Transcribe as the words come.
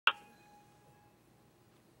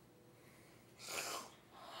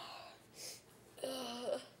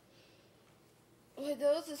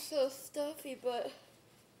is so stuffy, but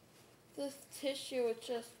this tissue, it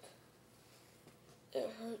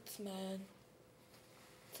hurts, man.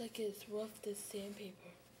 It's like it's rough as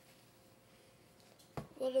sandpaper.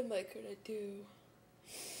 What am I gonna do?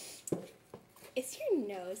 Is your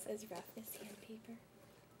nose as rough as sandpaper?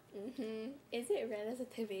 Mm-hmm. Is it red as a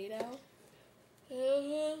tomato?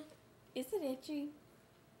 Uh-huh. Is it itchy?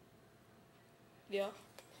 Yeah.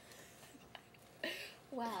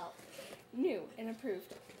 Well, new and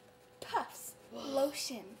improved Puffs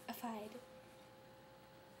lotion-ified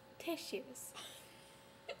tissues.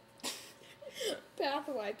 Bath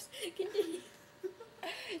wipes. Continue.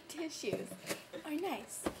 Tissues are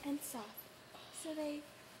nice and soft, so they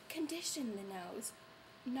condition the nose,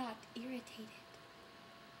 not irritate it.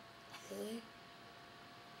 Really?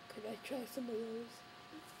 Could I try some of those?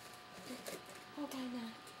 Oh, why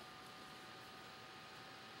not?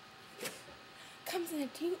 Comes in a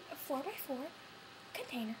 4x4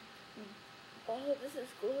 container. Oh, this is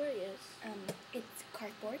glorious. It's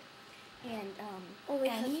cardboard, and Only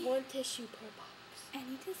has one tissue per box.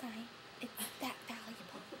 Any design, it's that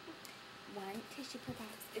valuable. One tissue per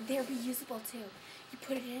box. They're reusable too. You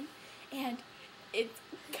put it in, and it's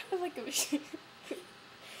kind of like a machine.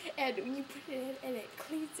 And when you put it in, and it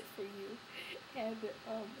cleans it for you, and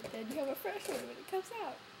then you have a fresh one when it comes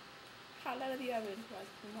out. Hot out of the oven.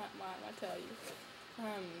 I tell you.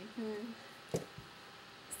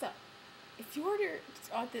 So, if you order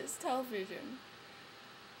on this television,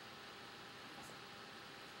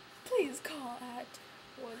 please call at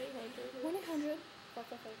 1-800-555-9032.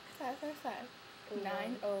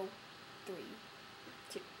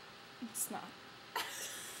 It's not.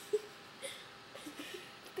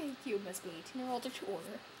 Thank you, must be 18-year-old to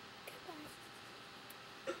order.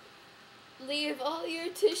 Goodbye. Leave all your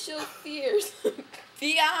tissue fears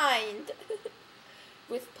behind.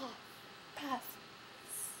 With Puff. Puff.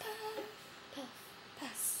 Puff. Puff.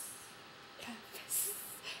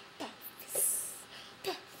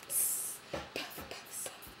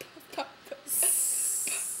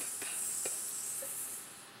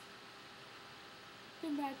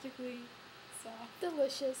 They're magically soft.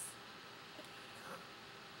 Delicious.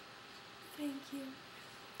 Thank you.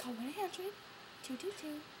 Call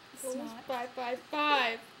 1-800-222. Snot.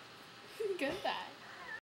 555. Goodbye.